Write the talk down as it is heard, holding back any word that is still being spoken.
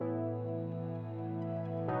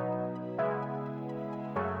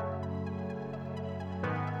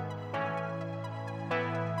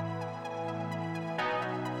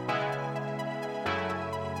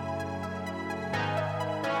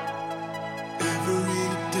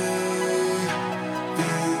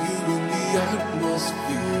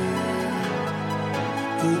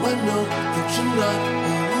I know that you're not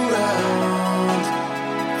around.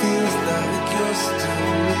 Feels like you're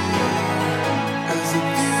still near as I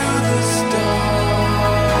view the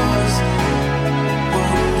stars.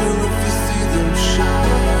 Wonder if you see them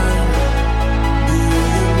shine.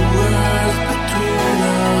 Million words between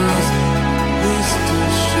us. We still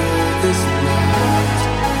share this night.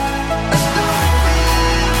 I don't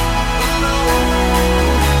feel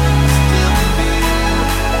alone. Still feel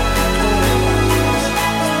close.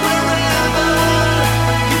 Wherever you go.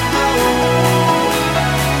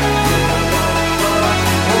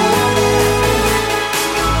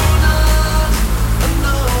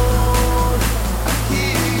 Unknown, I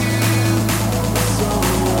hear you so.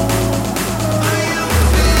 Do you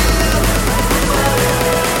feel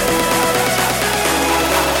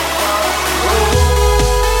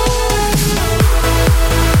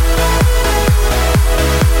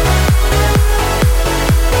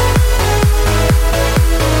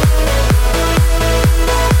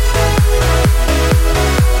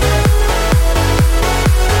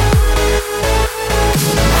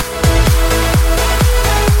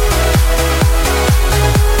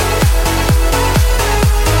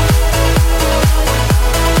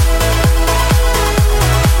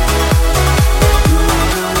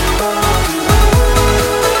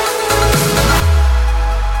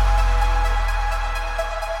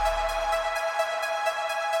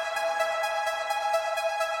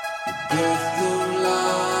breath of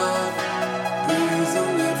life breathes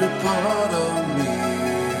on every part of me.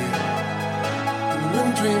 And when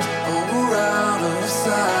dreams are out of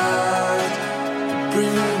sight,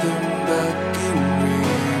 bring them back in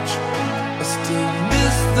reach. I still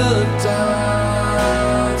miss the time.